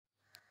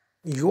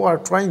You are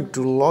trying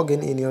to log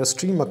in your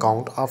Stream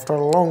account after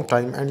a long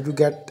time and you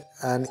get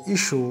an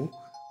issue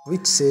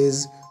which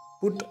says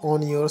put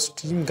on your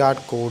Steam Guard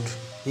code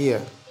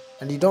here,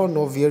 and you don't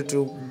know where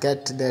to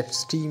get that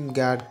Steam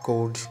Guard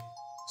code.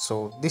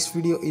 So this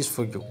video is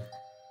for you.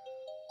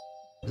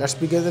 Let's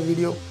begin the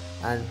video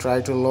and try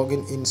to log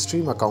in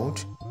Stream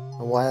account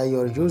via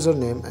your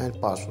username and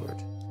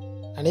password.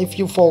 And if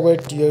you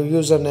forget your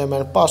username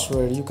and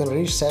password, you can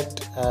reset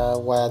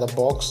via the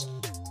box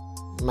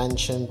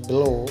mentioned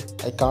below.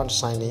 I can't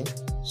sign in.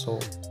 So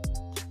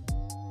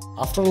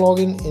after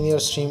logging in your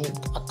Stream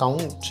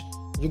account,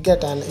 you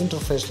get an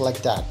interface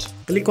like that.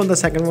 Click on the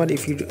second one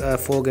if you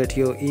forget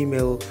your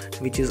email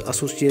which is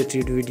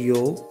associated with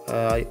your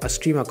a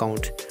Stream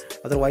account.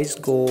 Otherwise,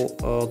 go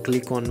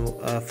click on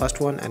first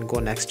one and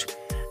go next.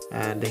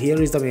 And here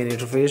is the main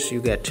interface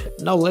you get.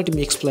 Now let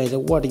me explain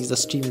what is the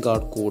Steam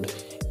Guard code.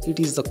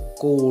 It is the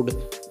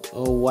code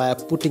via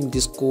putting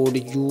this code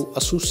you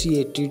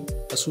associate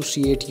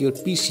your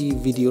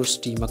PC with your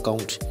Steam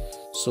account,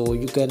 so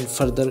you can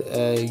further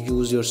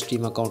use your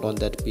Steam account on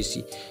that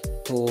PC.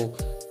 So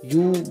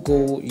you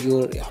go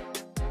your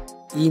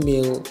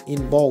email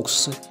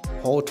inbox,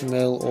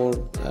 Hotmail or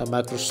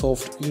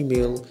Microsoft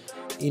email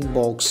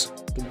inbox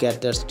to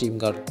get that Steam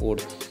Guard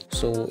code.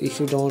 So if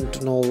you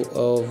don't know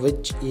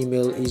which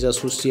email is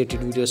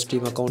associated with your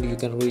Steam account, you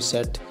can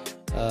reset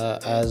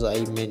as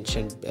I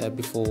mentioned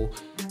before.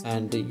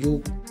 And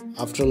you,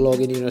 after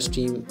logging in your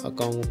Steam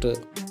account,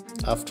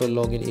 after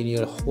logging in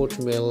your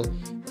Hotmail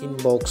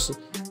inbox,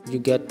 you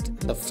get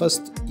the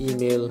first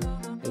email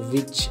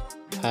which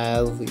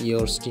have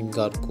your Steam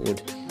Guard code.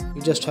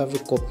 You just have to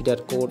copy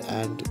that code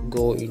and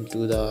go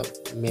into the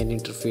main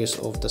interface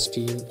of the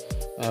Steam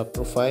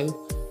profile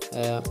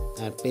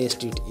and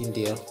paste it in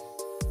there.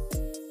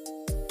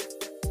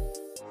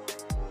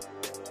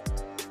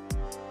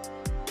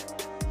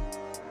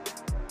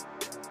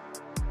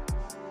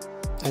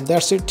 And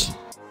that's it.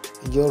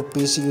 Your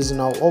PC is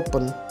now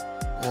open,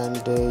 and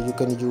you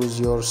can use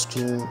your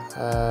Steam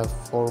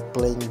for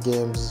playing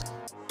games.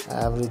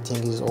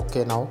 Everything is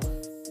okay now.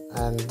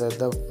 And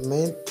the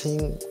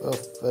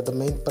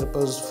main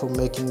purpose for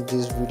making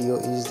this video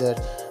is that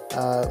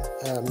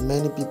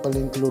many people,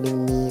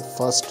 including me,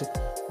 first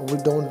we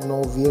don't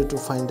know where to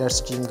find that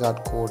Steam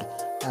Guard code,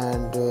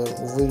 and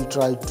we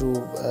try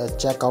to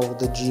check out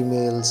the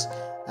Gmails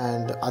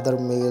and other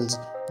mails,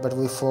 but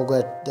we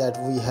forget that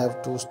we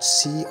have to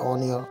see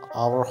on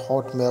our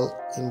Hotmail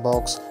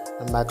inbox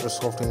and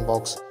Microsoft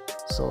inbox.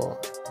 So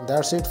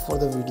that's it for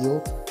the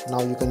video.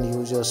 Now you can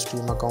use your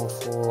Steam account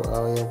for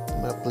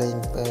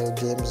playing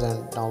games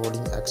and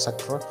downloading,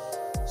 etc.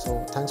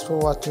 So thanks for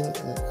watching.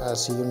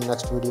 See you in the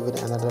next video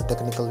with another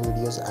technical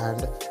videos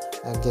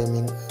and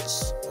gaming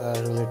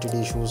related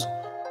issues.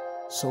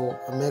 So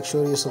make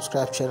sure you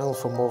subscribe channel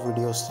for more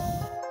videos.